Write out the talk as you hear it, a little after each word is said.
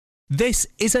This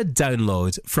is a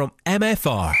download from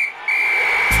MFR.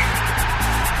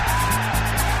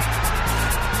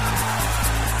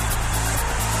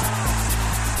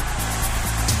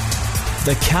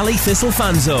 The Caley Thistle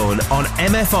Fan Zone on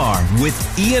MFR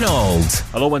with Ian Auld.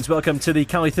 Hello and welcome to the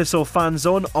Caley Thistle Fan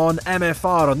Zone on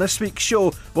MFR. On this week's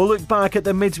show, we'll look back at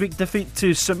the midweek defeat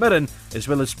to St Mirren, as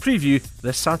well as preview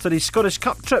this Saturday's Scottish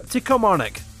Cup trip to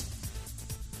Kilmarnock.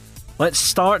 Let's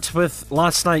start with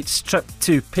last night's trip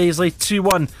to Paisley,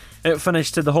 2-1. It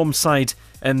finished to the home side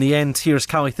in the end. Here's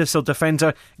Caley Thistle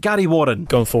defender Gary Warren.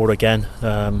 Going forward again,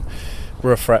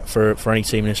 we're a threat for any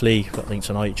team in this league. I think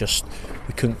tonight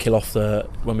we couldn't kill off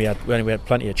when we had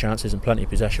plenty of chances and plenty of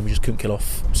possession. We just couldn't kill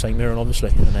off St Mirren,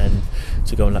 obviously, and then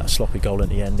to go and let a sloppy goal at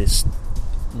the end is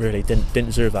really didn't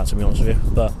deserve that, to be honest with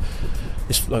you. But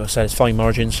it's, like I said, it's fine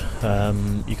margins.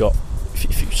 You got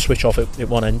if you switch off at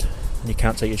one end and you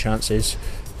can't take your chances,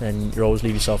 then you always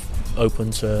leave yourself open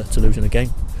to losing a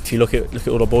game. If you look at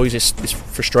all the boys, it's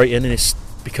frustrating, and it's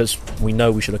because we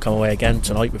know we should have come away again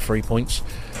tonight with 3 points,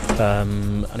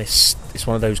 and it's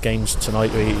one of those games tonight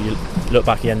where you look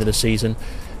back at the end of the season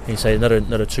and you say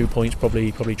another 2 points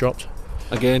probably dropped.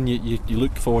 Again, you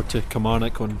look forward to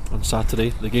Kilmarnock on Saturday.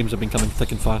 The games have been coming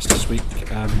thick and fast this week.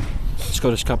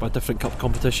 Scottish Cup, a different cup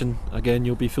competition. Again,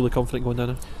 you'll be fully confident going down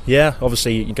there? Yeah,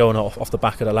 obviously you're going off the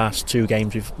back of the last two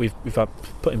games. We've had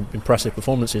put in impressive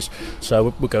performances,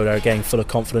 so we'll go there again full of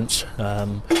confidence. We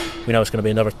know it's going to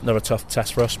be another tough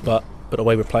test for us, but the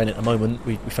way we're playing at the moment,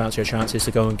 we fancy our chances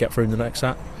to go and get through in the next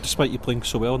set. Despite you playing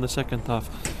so well in the second half,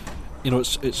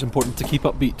 it's important to keep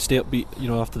upbeat, stay upbeat,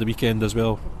 after the weekend as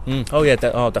well. Oh yeah,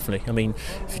 definitely. I mean,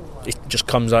 it just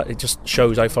comes out. It just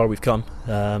shows how far we've come.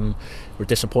 We're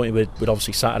disappointed with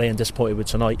obviously Saturday and disappointed with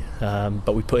tonight,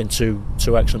 but we put in two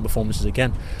excellent performances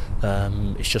again.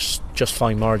 It's just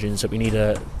fine margins that we need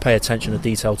to pay attention to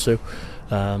detail to.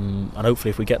 And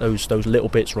hopefully if we get those little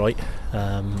bits right,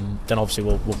 then obviously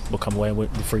we'll come away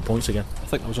with 3 points again. I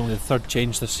think there was only the third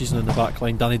change this season in the back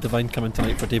line. Danny Devine coming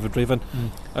tonight for David Raven.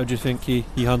 How do you think he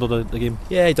handled the game?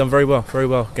 Yeah, he done very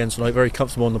well again tonight. Very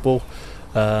comfortable on the ball.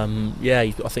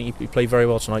 I think he played very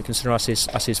well tonight, considering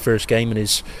that's his first game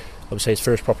and I would say his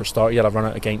first proper start. He had a run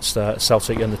out against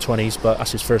Celtic in the 20s, but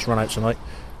that's his first run out tonight.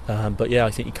 But yeah,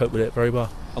 I think he coped with it very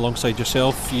well. Alongside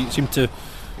yourself, you seem to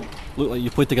look like you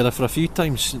played together for a few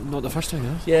times, not the first time,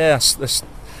 yeah? Yeah,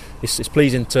 it's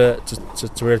pleasing to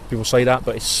hear people say that,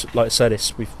 but it's like I said,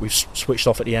 we've switched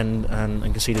off at the end and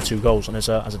conceded 2 goals, and as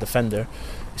a defender,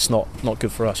 it's not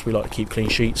good for us. We like to keep clean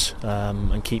sheets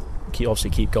and keep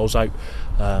goals out.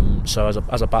 So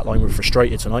as a back line, we're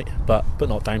frustrated tonight, but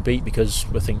not downbeat, because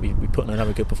we think we put in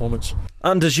another good performance.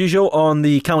 And as usual on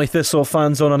the Caley Thistle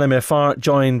Fan Zone on MFR,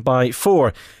 joined by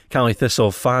 4 Caley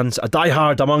Thistle fans, a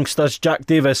diehard amongst us, Jack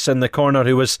Davis in the corner,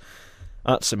 who was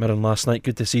at St Mirren last night.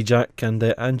 Good to see Jack, and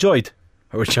enjoyed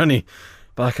our journey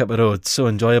back up the road. So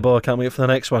enjoyable, I can't wait for the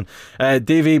next one.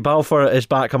 Davey Balfour is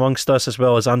back amongst us, as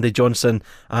well as Andy Johnson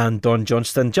and Don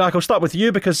Johnston. Jack, I'll start with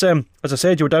you because as I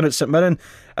said, you were down at St Mirren.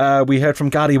 We heard from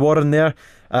Gary Warren there,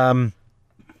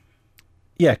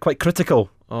 quite critical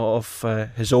of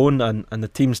his own and the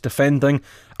team's defending.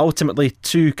 Ultimately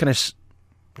 2 kind of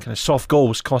soft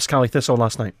goals cost Caley Thistle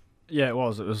last night. Yeah, it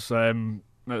was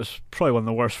probably one of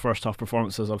the worst first half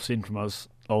performances I've seen from us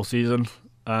all season,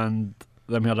 and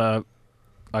then we had a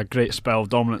great spell of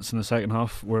dominance in the second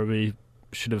half where we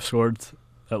should have scored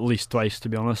at least twice, to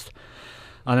be honest.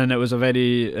 And then it was a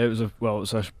very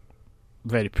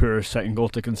poor second goal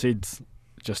to concede.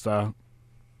 Just a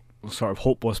sort of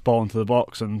hopeless ball into the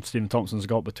box, and Stephen Thompson's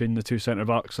got between the 2 centre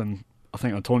backs, and I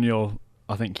think Antonio,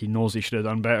 he knows he should have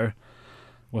done better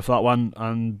with that one,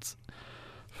 and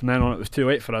from then on it was too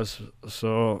late for us.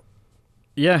 So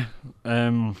yeah,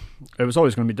 it was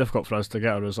always going to be difficult for us to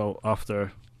get a result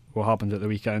after what happened at the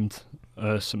weekend.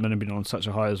 St Mirren being on such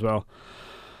a high as well.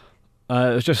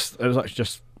 It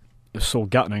was so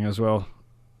gutting as well.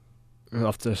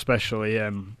 After especially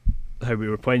how we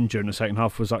were playing during the second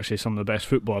half was actually some of the best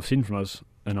football I've seen from us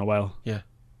in a while. Yeah,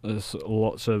 there's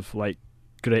lots of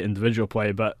great individual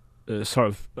play, but it's sort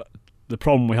of the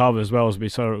problem we have as well is we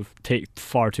sort of take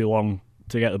far too long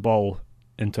to get the ball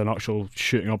into an actual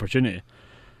shooting opportunity.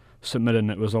 St Mirren,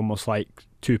 it was almost like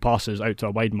 2 passes out to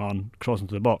a wide man crossing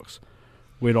to the box.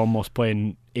 We're almost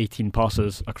playing 18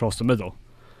 passes across the middle,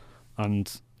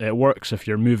 and it works if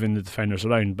you're moving the defenders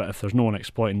around, but if there's no one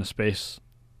exploiting the space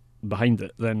behind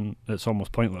it, then it's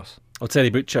almost pointless. Well,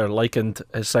 Terry Butcher likened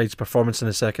his side's performance in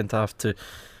the second half to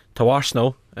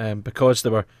Arsenal, because they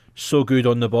were so good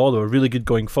on the ball. They were really good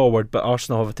going forward, but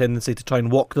Arsenal have a tendency to try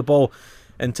and walk the ball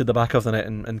into the back of the net,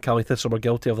 and Caley Thistle were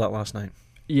guilty of that last night.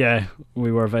 Yeah,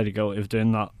 we were very guilty of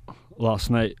doing that. last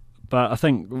night. But I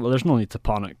think there's no need to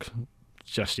panic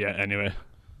just yet. Anyway,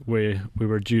 we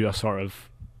were due a sort of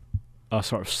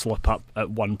slip up at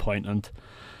one point, and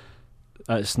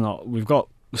it's not. We've got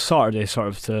Saturday sort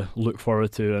of to look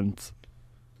forward to, and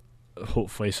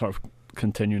hopefully sort of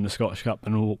continue in the Scottish Cup,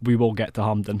 and we will get to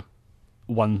Hampden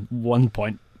one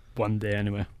point one day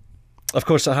anyway. Of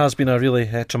course, it has been a really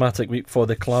traumatic week for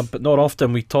the club, but not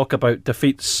often we talk about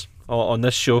defeats on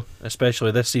this show,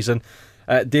 especially this season.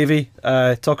 Davey,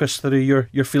 talk us through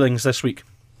your feelings this week.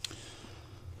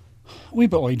 A wee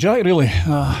bit like Jack, really.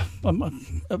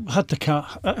 It had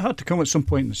to come at some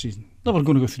point in the season. Never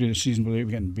going to go through the season without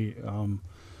getting beat.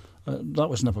 That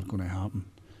was never going to happen.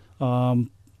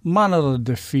 Manner of the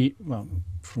defeat, well,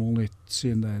 from only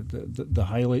seeing the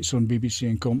highlights on BBC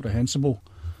Incomprehensible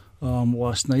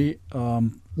last night,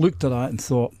 looked at that and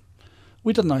thought,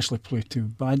 we didn't actually play too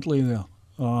badly there.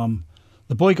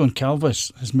 The boy Gon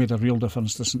Calvis has made a real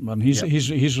difference to St Mirren.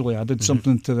 He's really added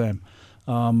something to them.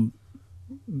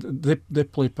 They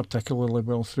played particularly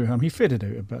well through him. He faded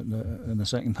out a bit in the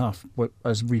second half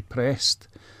as we pressed,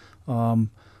 but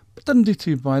didn't do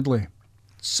too badly.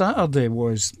 Saturday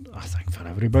was, I think, for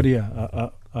everybody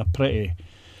a pretty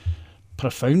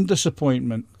profound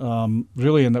disappointment,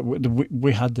 really, in that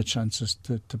we had the chances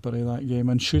to bury that game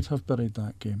and should have buried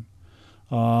that game.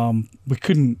 We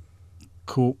couldn't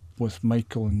cope with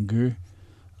Michael and Gu.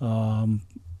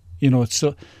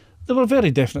 So there were very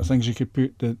definite things you could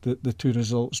put the two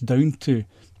results down to.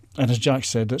 And as Jack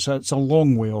said, it's a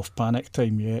long way off panic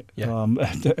time yet. Yeah.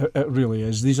 It really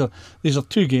is. These are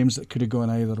two games that could have gone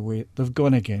either way. They've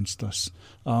gone against us.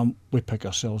 We pick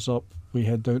ourselves up. We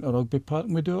head down to Rugby Park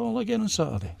and we do it all again on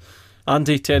Saturday.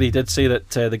 Andy Terry did say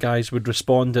that the guys would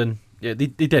respond, and yeah, they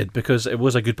did, because it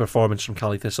was a good performance from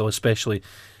Caley Thistle, especially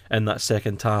in that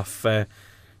second half.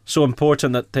 So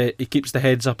important that he keeps the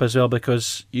heads up as well,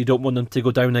 because you don't want them to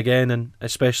go down again, and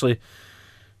especially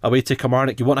away to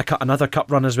Kilmarnock, you want another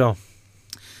cup run as well.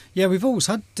 Yeah, we've always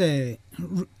had,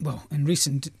 in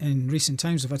recent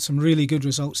times, we've had some really good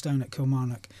results down at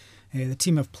Kilmarnock. The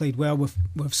team have played well.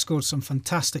 We've scored some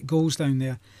fantastic goals down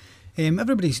there.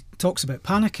 Everybody talks about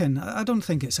panicking. I don't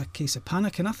think it's a case of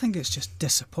panicking. I think it's just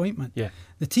disappointment. Yeah.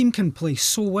 The team can play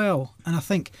so well, and I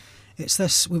think it's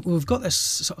this. We've got this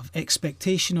sort of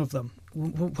expectation of them.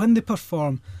 When they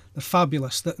perform, they're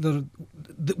fabulous. They're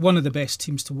one of the best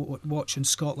teams to watch in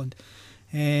Scotland.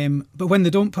 But when they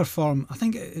don't perform, I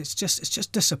think it's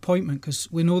just disappointment, because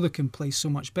we know they can play so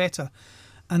much better.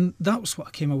 And that was what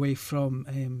I came away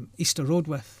from Easter Road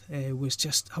with. I was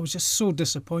just so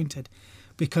disappointed,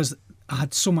 because I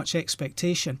had so much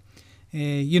expectation.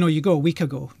 You go a week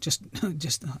ago, just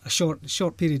a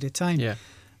short period of time,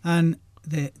 and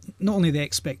not only the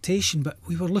expectation, but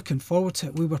we were looking forward to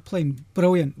it. We were playing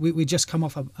brilliant. We just come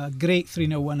off a great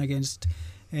 3-0 win against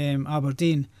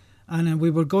Aberdeen, and we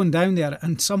were going down there,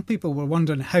 and some people were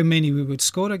wondering how many we would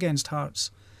score against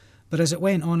Hearts. But as it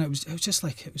went on, it was just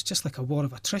like a war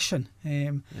of attrition,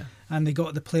 and they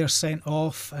got the players sent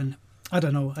off, and I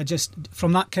don't know.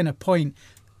 From that kind of point,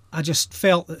 I just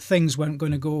felt that things weren't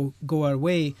going to go our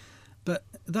way. But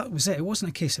that was it. It wasn't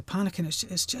a case of panicking.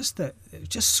 It's just that it was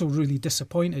just so really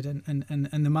disappointed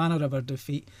in the manner of our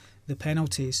defeat, the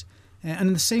penalties,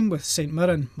 and the same with St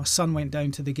Mirren. My son went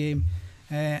down to the game,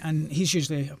 and he's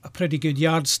usually a pretty good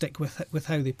yardstick with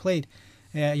how they played.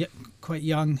 Quite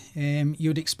young, you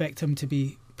would expect him to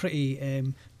be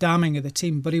pretty damning of the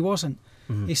team, but he wasn't.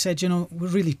 Mm-hmm. He said, we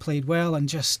really played well,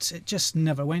 and it just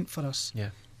never went for us. Yeah.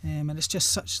 And it's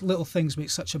just such little things make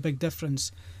such a big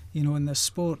difference, in this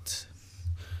sport.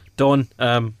 Don,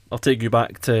 I'll take you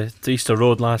back to Easter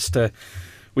Road last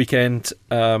weekend.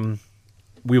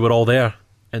 We were all there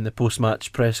in the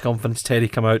post-match press conference. Terry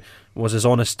came out, was as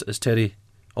honest as Terry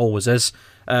always is.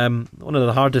 One of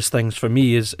the hardest things for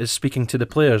me is speaking to the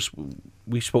players.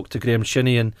 We spoke to Graham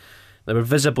Shinney, and they were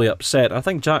visibly upset. I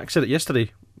think Jack said it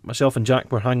yesterday. Myself and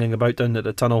Jack were hanging about down at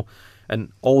the tunnel,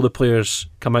 and all the players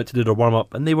come out to do their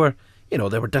warm-up, and they were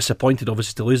disappointed,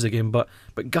 obviously, to lose the game, but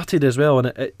gutted as well.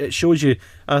 And it shows you,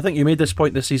 and I think you made this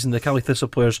point this season, the Caley Thistle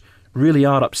players really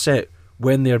are upset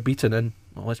when they're beaten, and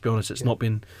let's be honest, it's not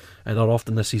been that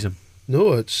often this season.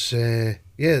 No, it's you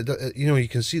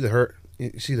can see the hurt.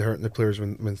 You see the hurt in the players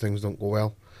when things don't go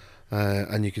well,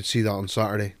 and you could see that on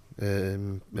Saturday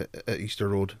at Easter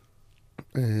Road.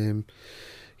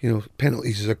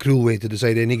 Penalties is a cruel way to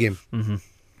decide any game. Mm-hmm.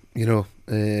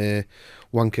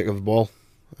 One kick of the ball,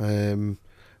 and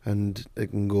it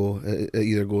can go. It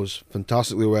either goes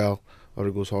fantastically well or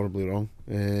it goes horribly wrong.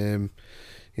 When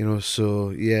it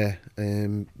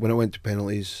went to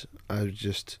penalties, I was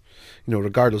just,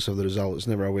 regardless of the result, it's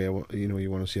never a way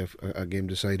you want to see a game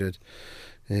decided.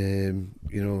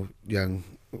 Young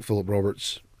Philip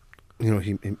Roberts,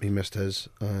 he missed his,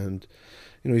 and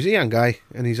he's a young guy,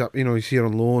 and he's up, he's here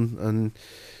on loan, and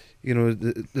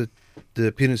the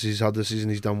appearances he's had this season,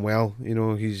 he's done well.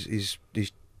 He's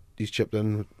chipped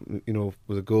in,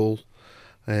 with a goal,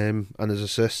 and his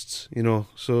assists.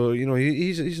 So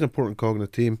he's an important cog in the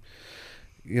team.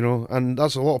 And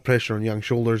that's a lot of pressure on young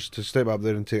shoulders to step up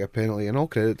there and take a penalty. And I'll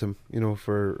credit him,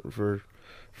 for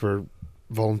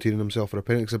volunteering himself for a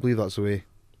penalty, because I believe that's the way,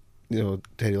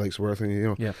 Terry likes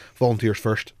working. Volunteers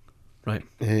first. Right.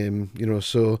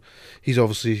 So he's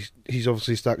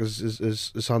obviously stuck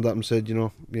his hand up and said,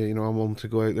 I'm willing to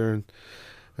go out there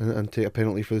and take a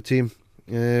penalty for the team.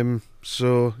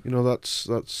 So that's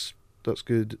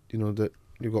good. That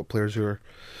you've got players who are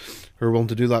willing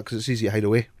to do that, because it's easy to hide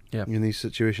away. Yeah. In these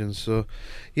situations. So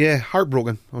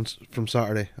heartbroken from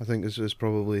Saturday, I think is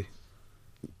probably,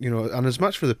 and as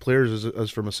much for the players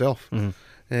as for myself. Mm-hmm.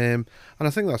 And I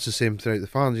think that's the same throughout the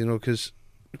fans, because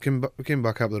we came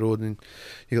back up the road and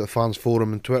you got the fans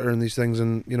forum and Twitter and these things,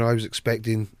 and I was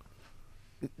expecting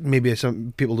maybe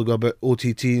some people to go a bit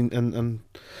OTT and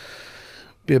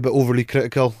be a bit overly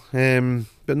critical,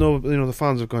 but no, the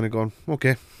fans have kind of gone,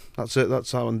 okay, that's it,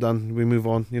 that's that one done, we move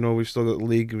on. We've still got the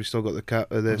league, we've still got the cap,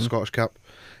 the Scottish Cup,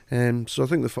 so I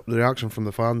think the reaction from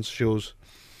the fans shows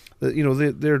that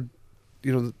they're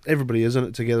everybody is in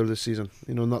it together this season,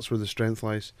 and that's where the strength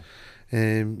lies.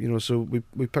 So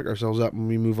we pick ourselves up and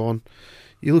we move on.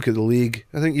 You look at the league,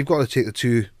 I think you've got to take the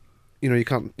two. I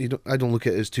don't look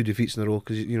at it as 2 defeats in a row,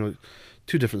 because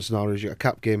 2 different scenarios. You got a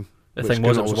cap game. The thing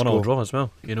was, it was a 1-1 draw as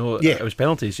well. It was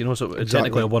penalties. So exactly.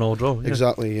 Technically a 1-1 draw. Yeah.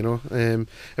 Exactly.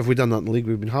 If we'd done that in the league,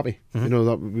 we'd been happy.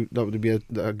 Mm-hmm. That would be a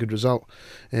good result.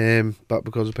 But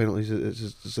because of penalties,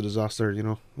 it's a disaster.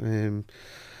 In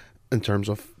terms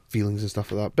of feelings and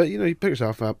stuff like that. But you pick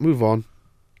yourself up, move on.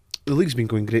 The league's been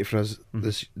going great for us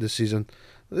this season.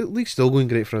 The league's still going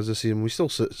great for us this season. We still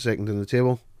sit second in the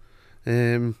table.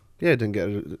 Didn't get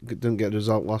a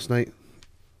result last night.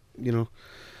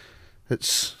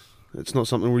 It's not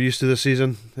something we're used to this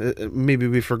season. Maybe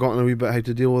we've forgotten a wee bit how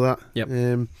to deal with that. Yep.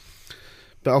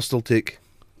 But I'll still take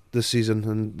this season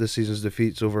and this season's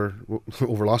defeats over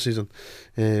last season.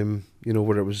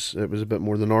 Where it was a bit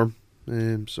more the norm.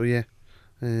 Looking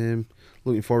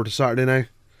forward to Saturday now.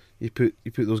 You put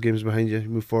those games behind you,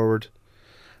 move forward,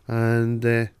 and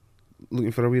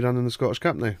looking for a wee run in the Scottish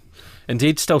Cup now.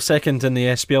 Indeed, still second in the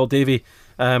SPL, Davy.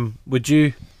 Would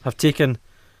you have taken?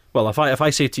 Well, if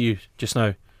I say to you just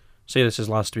now, say this is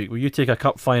last week, will you take a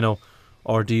cup final,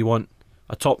 or do you want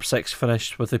a top 6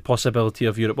 finish with the possibility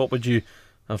of Europe? What would you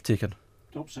have taken?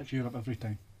 Top 6 Europe every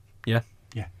time. Yeah.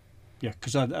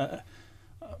 Because I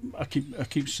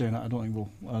keep saying it. I don't think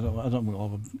we'll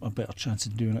have a better chance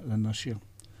of doing it than this year.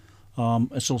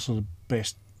 It's also the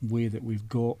best way that we've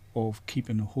got of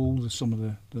keeping a hold of some of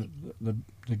the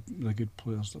good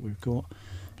players that we've got.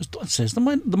 As Don says,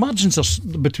 the margins are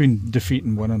between defeat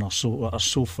and winning are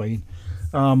so fine.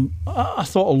 I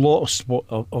thought a lot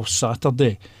of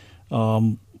Saturday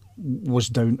was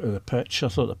down to the pitch. I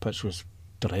thought the pitch was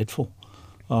dreadful.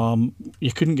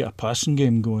 You couldn't get a passing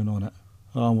game going on it,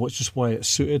 which is why it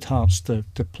suited Hearts to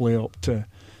play up to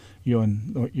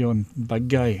yon big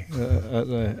guy at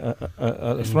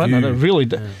the front, and it really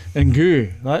did.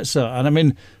 Ngoo, that's it. And I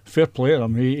mean, fair play to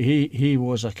him. He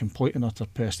was a complete and utter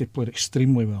pest. He played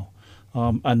extremely well,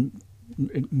 and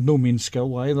no mean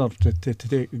skill either to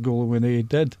take the goal when he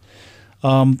did.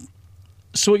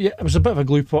 So yeah, it was a bit of a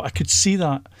glue pot. I could see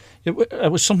that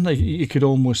it was something that you could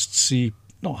almost see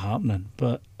not happening,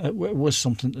 but it was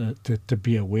something to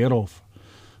be aware of.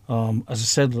 As I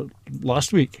said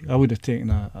last week, I would have taken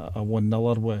a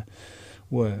 1-0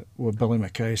 with Billy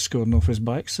Mackay scoring off his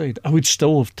backside. I would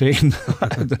still have taken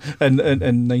that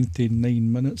in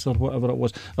 99 minutes or whatever it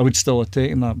was. I would still have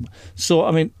taken that. So,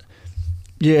 I mean,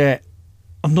 yeah,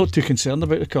 I'm not too concerned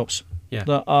about the Cups. Yeah.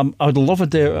 I would love a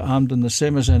day out at Hampden, the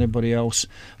same as anybody else,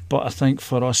 but I think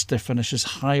for us to finish as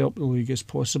high up the league as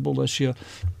possible this year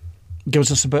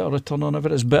gives us a better return on it.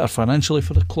 It's better financially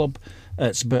for the club,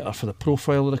 it's better for the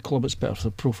profile of the club, it's better for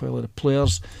the profile of the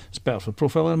players, it's better for the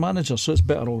profile of the manager, so it's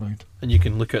better all round. And you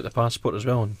can look at the passport as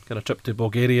well and get a trip to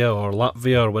Bulgaria or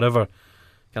Latvia or whatever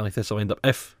Caley Thistle end up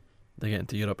if they get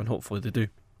into Europe, and hopefully they do.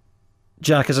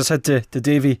 Jack, as I said to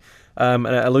Davey, and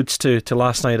it alludes to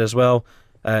last night as well,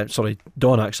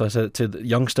 Don actually said it to the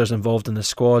youngsters involved in the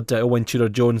squad. Owen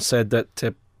Tudor-Jones said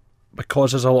that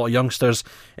because there's a lot of youngsters,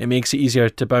 it makes it easier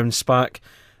to bounce back.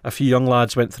 A few young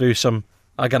lads went through some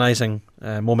agonising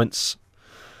moments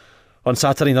on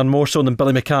Saturday, none more so than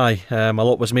Billy Mackay. A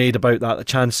lot was made about that, the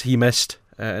chance he missed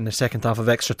in the second half of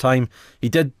extra time. He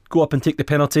did go up and take the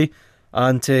penalty,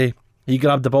 and he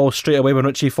grabbed the ball straight away when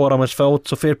Richie Foran was fouled.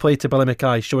 So fair play to Billy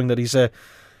Mackay, showing that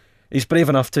he's brave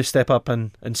enough to step up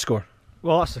and score.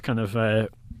 Well, that's the kind of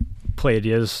player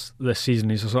he is this season.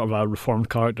 He's a sort of a reformed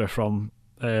character from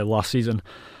last season.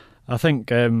 I think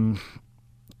talking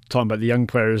about the young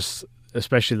players,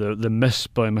 especially the miss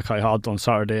Billy Mackay had on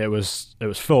Saturday, it was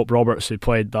Philip Roberts who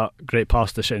played that great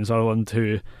pass to Shane Sutherland,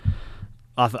 who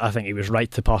I think he was right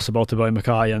to pass the ball to Billy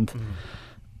Mackay, and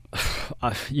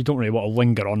you don't really want to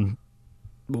linger on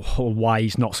why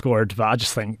he's not scored, but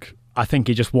I think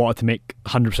he just wanted to make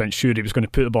 100% sure he was going to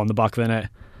put the ball in the back of the net,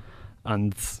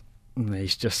 and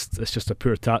it's just a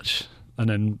poor touch. And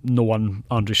then no one,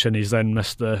 Andrew Shinnie's then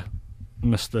missed the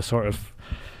sort of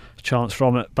chance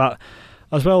from it. But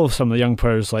as well as some of the young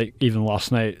players, like even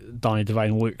last night, Danny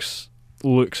Devine looks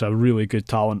a really good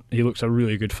talent. He looks a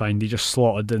really good find. He just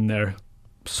slotted in there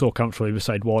so comfortably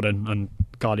beside Warren, and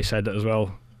Gary said it as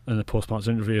well in the post-match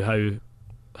interview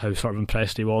how sort of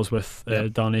impressed he was with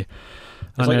Danny.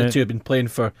 It's like the two had been playing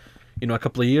for a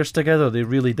couple of years together. They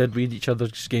really did read each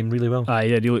other's game really well.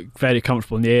 Yeah, he looked very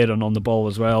comfortable in the air and on the ball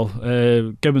as well.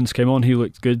 Gibbons came on, he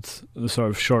looked good, the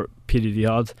sort of short period he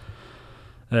had.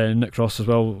 Nick Ross as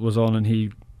well was on, and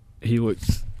he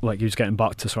looked like he was getting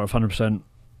back to sort of 100%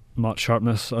 match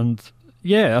sharpness. And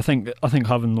yeah, I think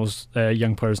having those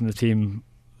young players in the team,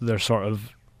 they're sort of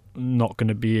not going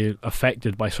to be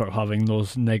affected by sort of having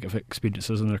those negative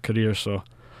experiences in their career, so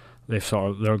they're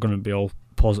going to be all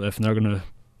positive, and they're going to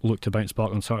look to bounce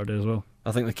back on Saturday as well.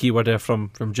 I think the key word there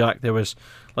from Jack there was,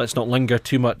 let's not linger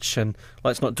too much and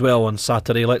let's not dwell on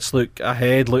Saturday. Let's look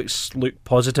ahead, let's look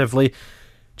positively.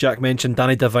 Jack mentioned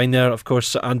Danny Devine there. Of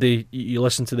course, Andy, you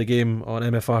listened to the game on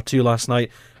MFR2 last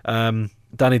night.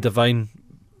 Danny Devine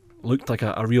looked like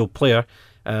a real player.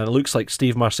 It looks like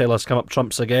Steve Marcella's come up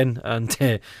trumps again,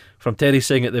 and from Terry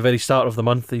saying at the very start of the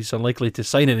month he's unlikely to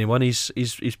sign anyone, he's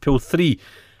pulled three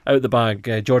out the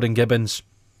bag. Jordan Gibbons,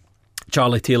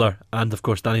 Charlie Taylor, and of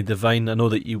course Danny Devine. I know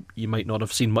that you might not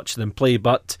have seen much of them play,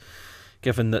 but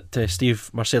given that Steve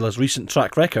Marcella's recent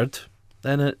track record,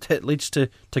 then it leads to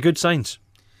good signs.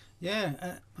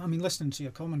 Yeah, I mean, listening to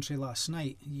your commentary last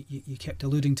night, you kept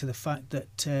alluding to the fact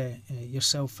that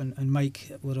yourself and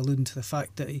Mike were alluding to the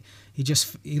fact that he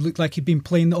looked like he'd been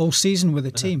playing all season with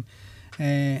the team.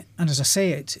 And as I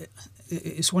say,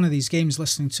 it's one of these games,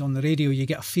 listening to on the radio, you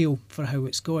get a feel for how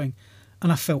it's going.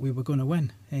 And I felt we were going to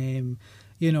win. And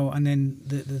then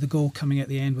the goal coming at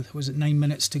the end with, was it 9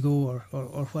 minutes to go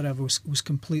or whatever, was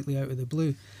completely out of the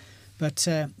blue. But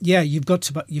you've got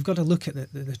to look at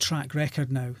the track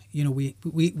record now.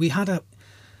 We had a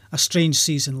strange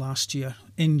season last year,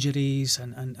 injuries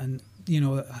and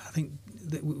I think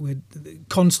with the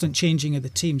constant changing of the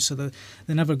team, so they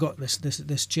never got this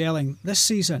gelling. This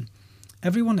season,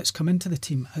 everyone that's come into the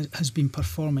team has been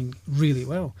performing really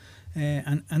well.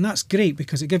 And that's great,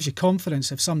 because it gives you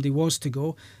confidence if somebody was to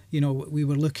go.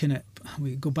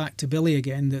 We go back to Billy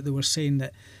again, that they were saying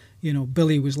that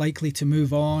Billy was likely to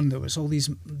move on. There was all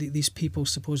these people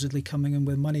supposedly coming in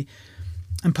with money,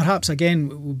 and perhaps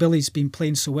again Billy's been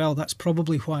playing so well, that's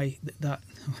probably why that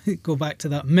go back to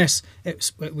that miss,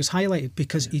 it was highlighted,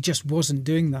 because he just wasn't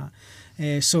doing that.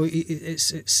 So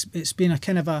it's been a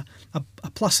kind of a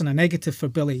plus and a negative for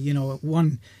Billy.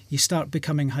 One, you start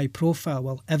becoming high profile,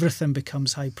 well, everything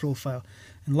becomes high profile.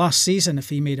 And last season, if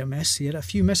he made a miss, he had a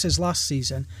few misses last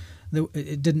season,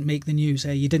 it didn't make the news.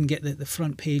 You didn't get the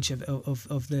front page of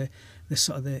the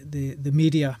sort of the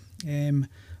media.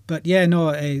 But yeah,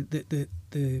 no,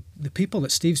 the people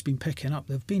that Steve's been picking up,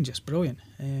 they've been just brilliant,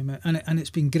 and it's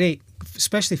been great,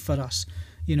 especially for us.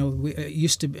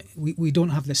 We don't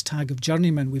have this tag of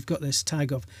journeyman. We've got this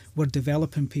tag of we're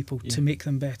developing people to make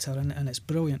them better, and it's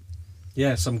brilliant.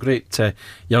 Yeah, some great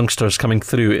youngsters coming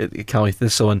through at Caley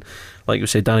Thistle, and like you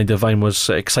say, Danny Devine was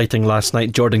exciting last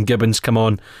night. Jordan Gibbons come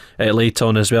on late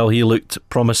on as well. He looked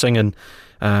promising, and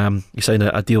he signed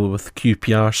a deal with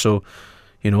QPR, so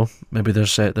maybe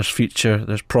there's future,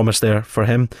 there's promise there for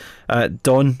him.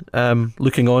 Don,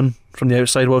 looking on from the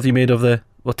outside, what have you made of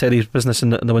Terry's business in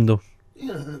the window?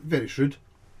 Yeah, very shrewd,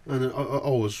 and it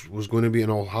always was going to be,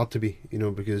 and all had to be,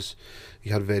 because he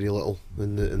had very little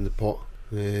in the pot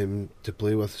to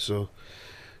play with. So,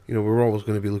 we're always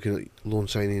going to be looking at loan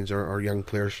signings or young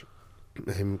players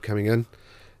coming in.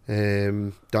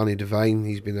 Danny Devine,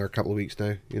 he's been there a couple of weeks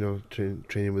now,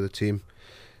 training with the team.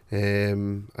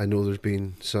 I know there's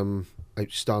been some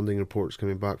outstanding reports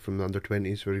coming back from the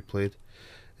under-20s where he played,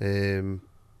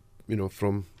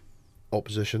 from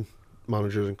opposition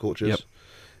managers and coaches.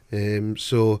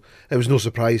 So it was no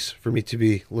surprise for me to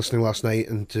be listening last night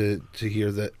and to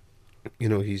hear that,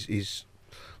 he's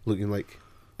looking like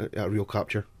a real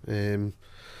capture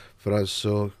for us.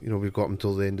 So we've got him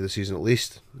till the end of the season at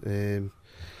least, and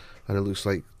it looks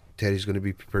like Terry's going to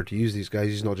be prepared to use these guys.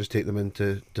 He's not just take them in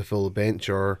to fill the bench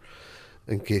or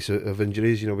in case of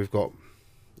injuries. We've got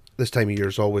this time of year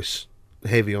is always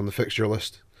heavy on the fixture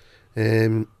list,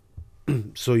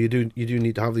 so you do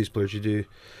need to have these players.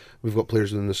 We've got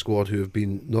players within the squad who have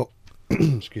been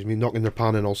knocking their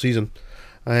pan in all season.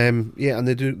 And they are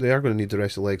going to need the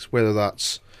rest of the legs, whether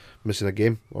that's missing a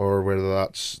game or whether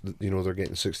that's they're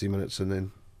getting 60 minutes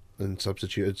and then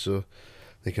substituted so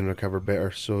they can recover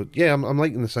better. So yeah, I'm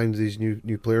liking the sound of these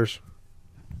new players.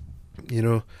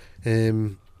 They're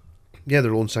own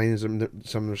signings,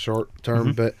 some are short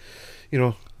term, but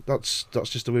that's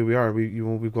just the way we are.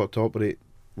 We've got to operate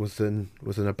within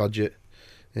a budget,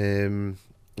 and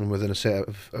within a set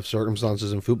of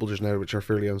circumstances in football just now which are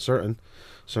fairly uncertain.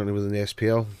 Certainly within the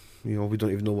SPL, we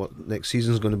don't even know what next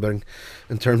season's going to bring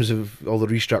in terms of all the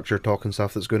restructure talk and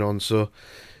stuff that's going on. So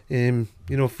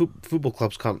football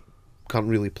clubs can't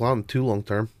really plan too long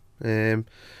term,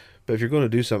 but if you're going to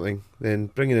do something, then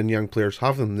bringing in young players,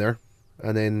 have them there,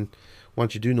 and then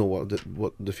once you do know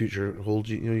what the future holds,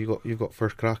 you've got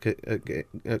first crack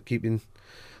at keeping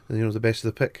the best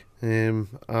of the pick,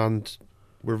 and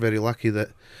we're very lucky that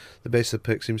the best of the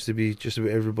pick seems to be just about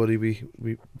everybody we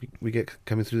get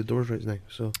coming through the doors right now.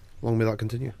 So long may that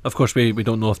continue. Of course, we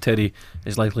don't know if Terry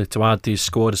is likely to add to his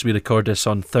squad as we record this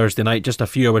on Thursday night. Just a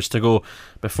few hours to go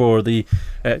before the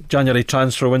January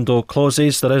transfer window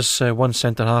closes. There is one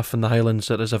centre half in the Highlands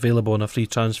that is available on a free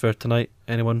transfer tonight.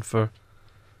 Anyone for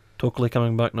Tokely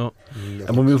coming back? No.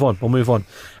 And we'll move on.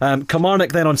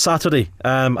 Kilmarnock then on Saturday.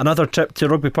 Another trip to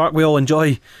Rugby Park. We all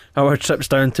enjoy our trips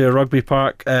down to Rugby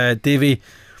Park. Davy,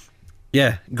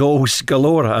 goals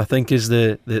galore, I think is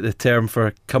the term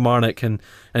for Kilmarnock and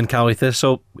Caley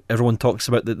Thistle. Everyone talks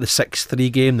about the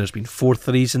 6-3 game. There's been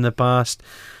 4-3s in the past.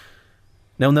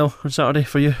 0-0 on Saturday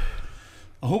for you?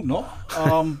 I hope not.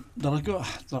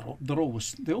 They always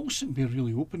seem to be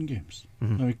really open games.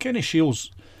 Mm-hmm. I mean, Kenny Shields,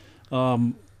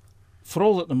 for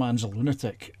all that the man's a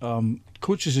lunatic,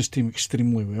 coaches his team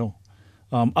extremely well.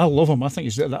 I love him. I think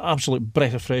he's the absolute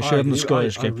breath of fresh air in the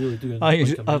Scottish game. I really do.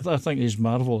 I think he's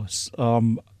marvellous.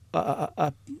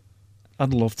 I'd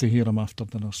love to hear him after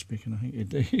dinner speaking. I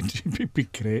think he'd be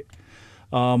great.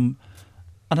 And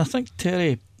I think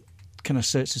Terry kind of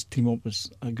sets his team up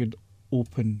as a good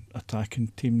open attacking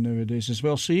team nowadays as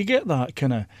well. So you get that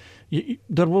kind of.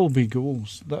 There will be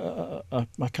goals.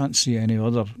 I can't see any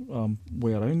other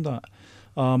way around that.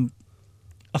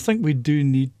 I think we do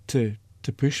need to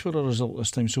push for a result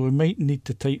this time, so we might need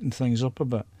to tighten things up a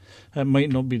bit. It might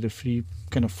not be the free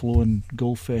kind of flowing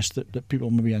goal fest that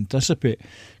people maybe anticipate,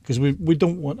 because we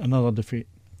don't want another defeat.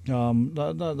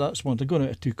 That's one. To go out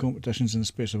to 2 competitions in the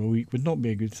space of a week would not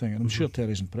be a good thing, and I'm sure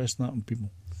Terry's impressed that on people.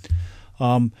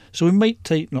 So we might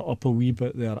tighten it up a wee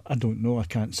bit there. I don't know. I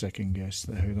can't second guess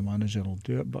how the manager will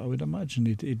do it, but I would imagine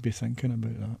he'd be thinking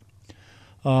about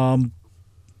that.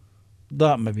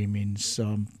 That maybe means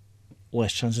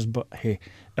less chances, but hey,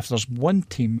 if there's one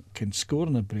team can score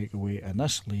in a breakaway in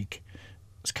this league,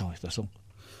 it's Caley Thistle.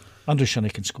 Andrew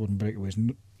Shinney can score in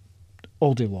breakaways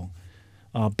all day long.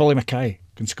 Billy Mackay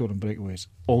can score in breakaways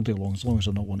all day long, as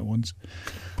they're not one-to-ones.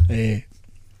 He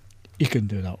can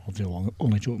do that all day long.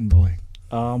 Only joking, Billy.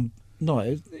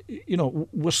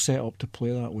 We're set up to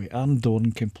play that way. Aaron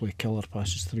Dorn can play killer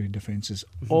passes through defences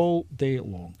all day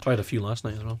long. Tried a few last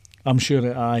night as well. I'm sure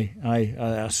that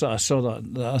I saw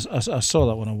that. I saw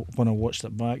that when I watched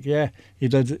it back. Yeah, he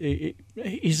did.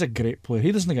 He's a great player.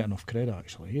 He doesn't get enough credit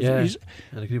actually. He's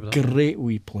I agree with a that. great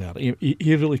wee player.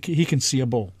 He really can see a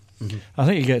ball. Mm-hmm. I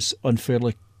think he gets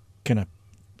unfairly kind of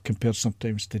compared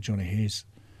sometimes to Johnny Hayes.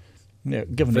 Yeah,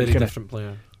 given Very that he different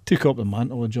player. took up the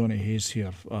mantle of Johnny Hayes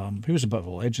here. He was a bit of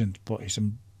a legend, but he's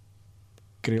a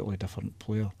greatly different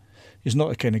player. He's not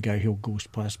the kind of guy who'll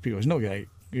ghost past people. He's not the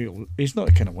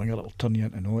kind of winger that'll turn you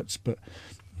into knots, but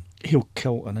he'll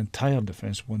kill an entire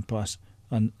defence with one pass,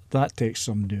 and that takes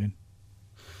some doing.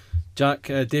 Jack,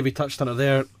 Davey touched on it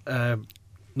there.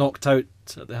 Knocked out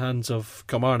at the hands of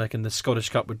Kilmarnock in the Scottish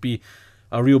Cup would be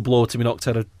a real blow to be knocked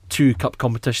out of 2 cup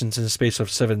competitions in the space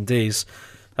of 7 days.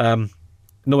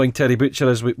 Knowing Terry Butcher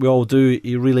as we all do,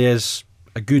 he really is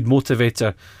a good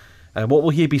motivator. What will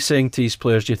he be saying to his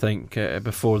players, do you think,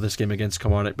 before this game against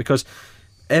Kilmarnock? Because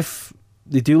if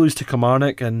they do lose to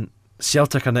Kilmarnock and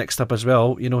Celtic are next up as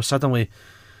well, suddenly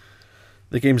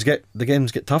the games get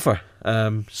tougher.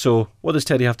 So what does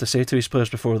Terry have to say to his players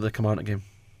before the Kilmarnock game?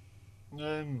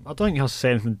 I don't think he has to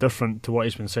say anything different to what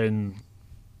he's been saying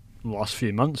the last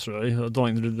few months, really. I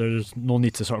don't think there's no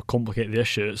need to sort of complicate the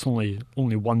issue. It's only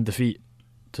one defeat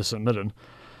to St Mirren.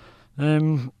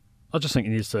 I just think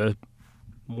he needs to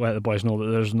let the boys know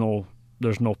that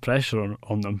there's no pressure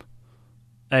on them,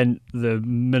 and the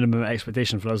minimum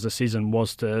expectation for us this season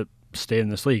was to stay in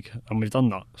this league, and we've done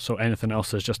that, so anything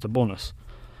else is just a bonus.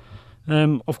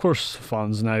 Of course,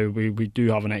 fans now, we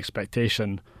do have an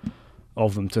expectation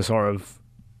of them to sort of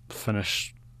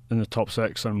finish in the top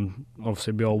six, and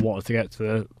obviously we all wanted to get to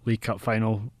the League Cup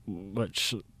final,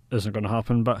 which isn't going to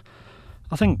happen. But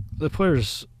I think the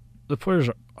players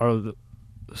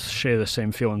share the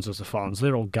same feelings as the fans.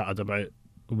 They're all gutted about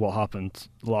what happened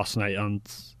last night and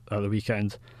at the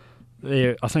weekend.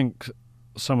 I think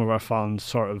some of our fans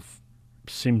sort of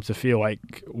seem to feel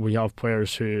like we have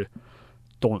players who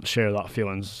don't share that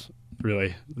feelings,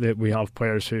 really. We have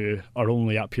players who are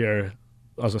only up here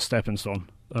as a stepping stone,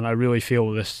 and I really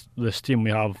feel this team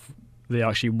we have, they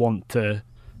actually want to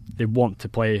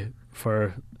play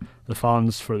for the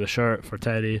fans, for the shirt, for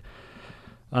Terry,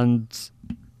 and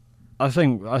I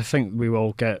think we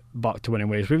will get back to winning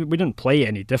ways. We didn't play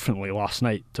any differently last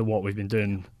night to what we've been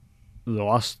doing the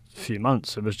last few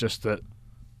months. It was just that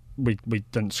we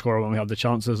didn't score when we had the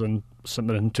chances, and St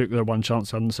Mirren took their one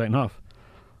chance in the second half.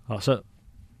 That's it.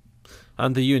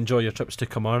 Andy, you enjoy your trips to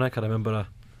Kilmarnock. I remember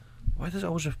why does it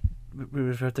always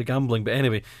refer to gambling? But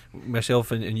anyway,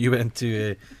 myself and you went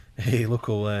to a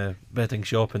local betting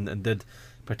shop and did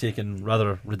partake in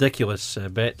rather ridiculous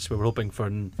bets. We were hoping for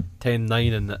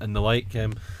 10-9 and the like.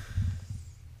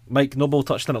 Mike Noble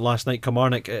touched on it last night.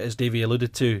 Kilmarnock, as Davey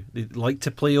alluded to, they like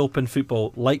to play open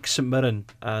football like St Mirren,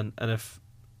 and if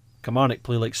Kilmarnock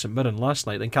play like St Mirren last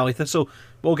night, then Cally Thistle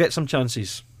will get some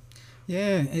chances.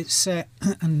 Yeah, it's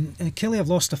and Killie have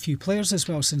lost a few players as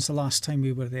well since the last time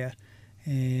we were there,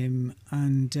 you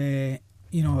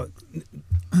know,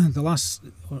 the last,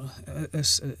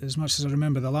 as much as I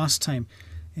remember the last time,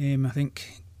 I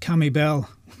think Cammy Bell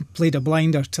played a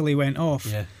blinder till he went off,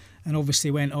 and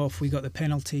obviously went off. We got the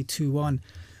penalty 2-1.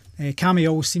 Cammy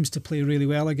always seems to play really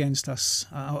well against us.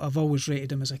 I've always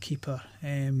rated him as a keeper,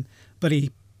 but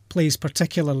he plays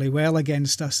particularly well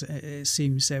against us. It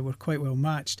seems we're quite well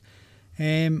matched.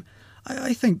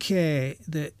 I think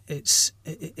that it's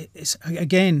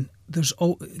again.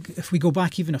 If we go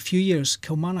back even a few years,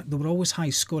 Kilmarnock, there were always high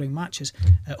scoring matches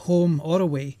at home or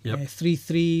away,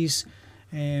 3-3s.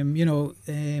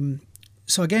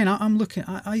 So again, I'm looking.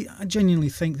 I genuinely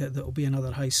think that there will be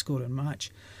another high scoring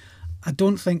match. I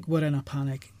don't think we're in a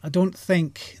panic. I don't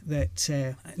think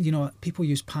that people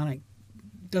use panic.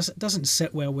 Doesn't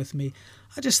sit well with me.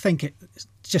 I just think it's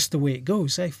just the way it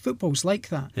goes. Football's like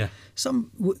that. Yeah.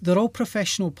 They're all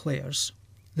professional players.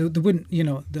 They wouldn't,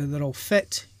 they're all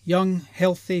fit, young,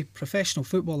 healthy, professional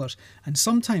footballers, and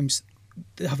sometimes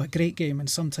they have a great game and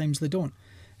sometimes they don't.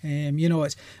 I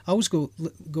always go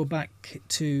back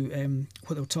to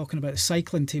what they were talking about, the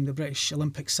cycling team, the British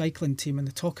Olympic cycling team, and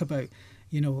they talk about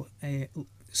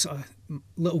sort of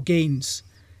little gains,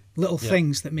 little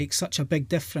things that make such a big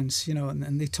difference,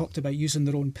 and they talked about using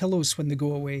their own pillows when they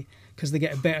go away because they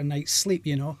get a better night's sleep,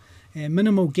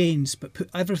 minimal gains, but put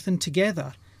everything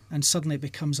together and suddenly it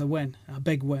becomes a win, a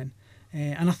big win.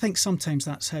 And I think sometimes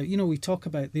that's how, we talk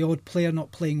about the odd player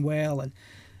not playing well,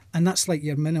 and that's like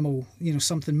your minimal,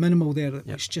 something minimal there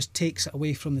which just takes it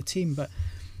away from the team. But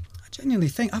I genuinely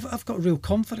think I've got real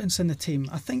confidence in the team.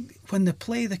 I think when they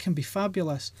play, they can be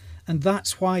fabulous, and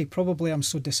that's why probably I'm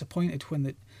so disappointed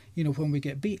when we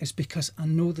get beat, is because I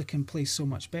know they can play so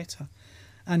much better.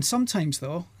 And sometimes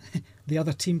though, the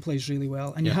other team plays really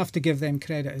well, and you have to give them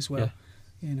credit as well.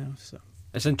 So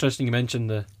it's interesting you mentioned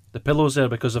the pillows there,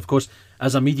 because of course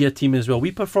as a media team as well,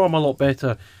 we perform a lot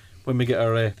better when we get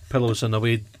our pillows in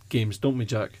away games, don't we,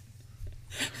 Jack?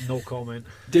 No comment.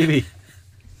 Davey?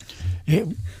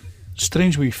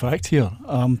 Strange wee fact here.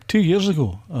 2 years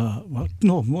ago,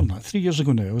 no, more than that, 3 years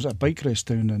ago now, I was at a bike race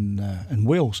down in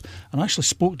Wales, and I actually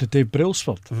spoke to Dave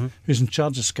Brailsford, who's in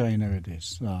charge of Sky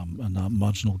nowadays, and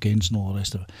marginal gains and all the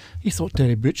rest of it. He thought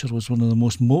Terry Butcher was one of the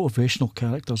most motivational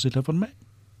characters he'd ever met.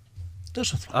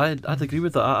 I'd agree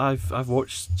with that. I've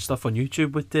watched stuff on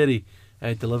YouTube with Terry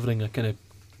delivering a kind of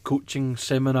coaching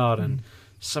seminar, and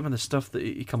some of the stuff that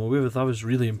he come away with, I was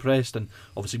really impressed. And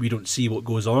obviously we don't see what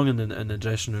goes on in the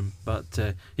dressing room, but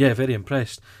very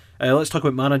impressed. Let's talk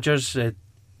about managers.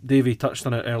 Davey touched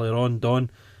on it earlier on. Don,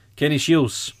 Kenny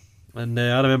Shiels, and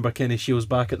I remember Kenny Shiels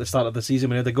back at the start of the season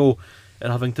when he had to go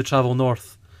and having to travel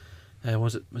north.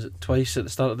 Was it twice at the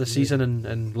start of the season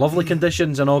in lovely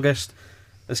conditions in August.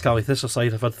 This Cally Thistle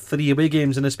side have had 3 away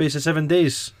games in the space of 7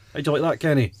 days. How'd you like that,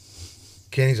 Kenny?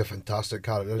 Kenny's a fantastic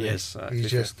character. Isn't Yes, he?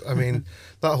 He's just. I mean,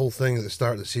 that whole thing at the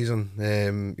start of the season,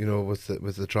 you know, with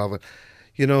the travelling,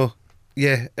 you know,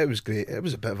 yeah, it was great. It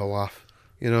was a bit of a laugh,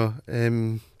 you know.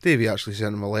 Davey actually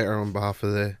sent him a letter on behalf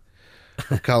of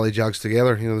Cali Jags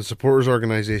Together, you know, the supporters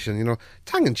organisation, you know,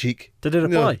 tongue in cheek. Did he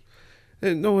reply?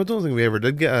 No, I don't think we ever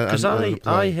did get a Because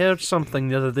reply. I heard something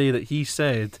the other day that he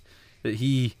said that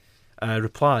he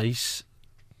replies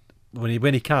when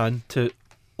he can to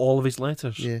all of his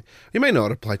letters. Yeah, he might not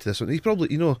reply to this one. He probably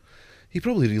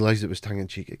realised it was tongue in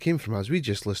cheek. It came from us. We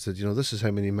just listed, you know, this is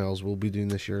how many miles we'll be doing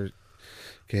this year,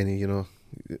 Kenny. You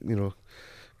know,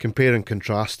 compare and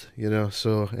contrast. You know,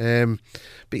 so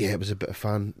but yeah, it was a bit of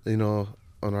fun, you know,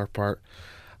 on our part,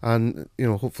 and you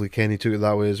know, hopefully Kenny took it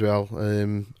that way as well.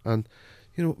 And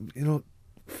you know,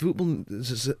 football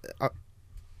is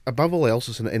above all else,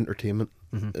 it's an entertainment.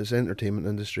 Mm-hmm. It's an entertainment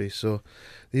industry. So,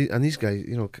 these guys,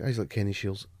 you know, guys like Kenny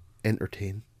Shields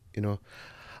entertain, you know,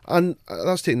 and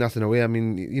that's taking nothing away. I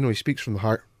mean, you know, he speaks from the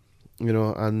heart, you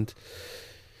know, and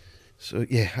so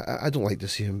yeah, I don't like to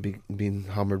see him being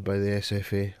hammered by the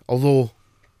SFA. Although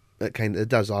it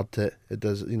does add to it. It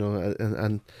does, you know,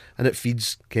 and it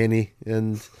feeds Kenny,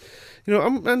 and you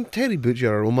know, and Terry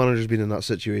Butcher, our own manager's been in that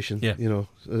situation, yeah, you know,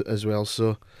 as well.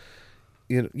 So,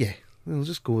 you know, yeah, we'll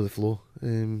just go with the flow.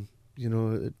 You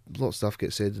know, a lot of stuff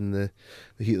gets said in the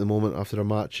heat of the moment after a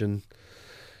match, and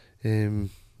yeah,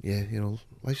 you know,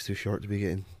 life's too short to be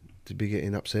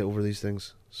getting upset over these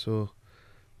things. So,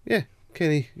 yeah,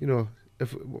 Kenny, you know,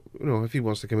 if he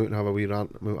wants to come out and have a wee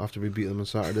rant after we beat them on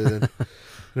Saturday, then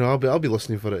you know, I'll be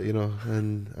listening for it, you know,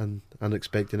 and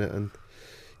expecting it, and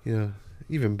you know,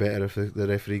 even better if the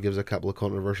referee gives a couple of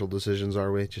controversial decisions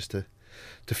our way, just to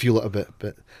fuel it a bit.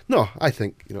 But no, I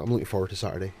think, you know, I'm looking forward to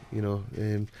Saturday. You know,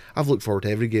 I've looked forward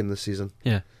to every game this season.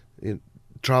 Yeah,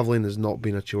 travelling has not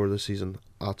been a chore this season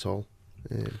at all.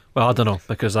 Well, I don't know,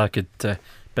 because I could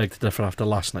beg to differ after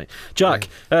last night. Jack,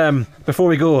 before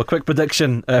we go, a quick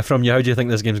prediction from you. How do you think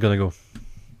this game's going to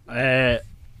go?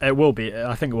 It will be.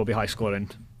 I think it will be high scoring,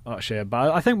 actually.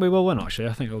 But I think we will win. Actually,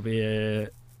 I think it'll be. I'm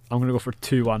going to go for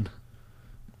 2-1.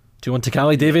 2-1 to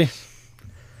Cali, Davey.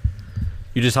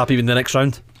 You just happy with the next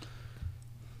round?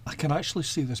 I can actually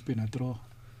see this being a draw.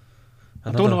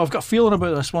 I don't know. I've got a feeling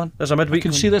about this one. There's a midweek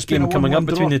game coming up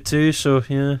between the two, so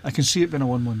yeah. I can see it being a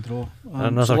 1-1 draw.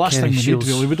 Another the last Kenny thing we Shields.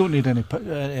 need, really. We don't need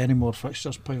any more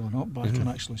fixtures piling up, but I can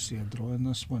actually see a draw in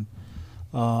this one.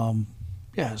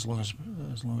 Yeah, as long as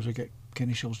we get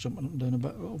Kenny Shields jumping up and down a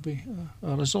bit, it'll be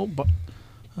a result. But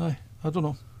I don't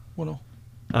know. 1-0.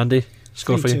 Andy,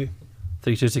 score for you.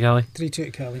 3-2 to Cali. 3-2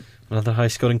 to Cali. Another high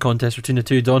scoring contest between the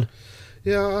two. Don?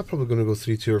 Yeah, I'm probably going to go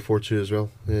 3-2 or 4-2 as well,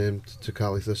 to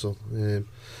Cali Thistle.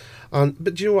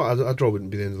 But do you know what? A draw wouldn't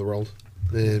be the end of the world.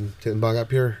 Taking back up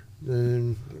here.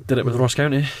 Did it with Ross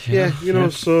County. Yeah, you know,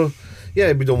 so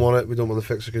yeah, we don't want it. We don't want the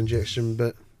fixture congestion,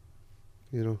 but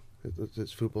you know,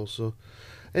 it's football. So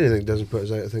anything that doesn't put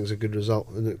us out, I think, is a good result,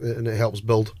 and it helps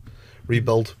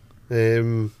rebuild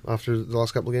after the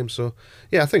last couple of games. So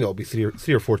yeah, I think it'll be 3 or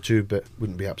 4-2, but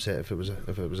wouldn't be upset if it was a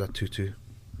 2-2.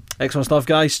 Excellent stuff,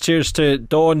 guys. Cheers to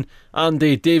Don,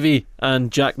 Andy, Davey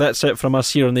and Jack. That's it from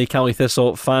us here on the Cali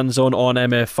Thistle Fan Zone on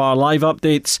MFR. Live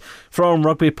updates from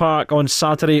Rugby Park on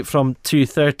Saturday from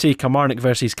 2:30. Kilmarnock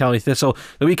versus Cali Thistle.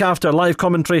 The week after, live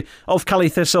commentary of Cali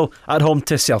Thistle at home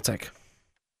to Celtic.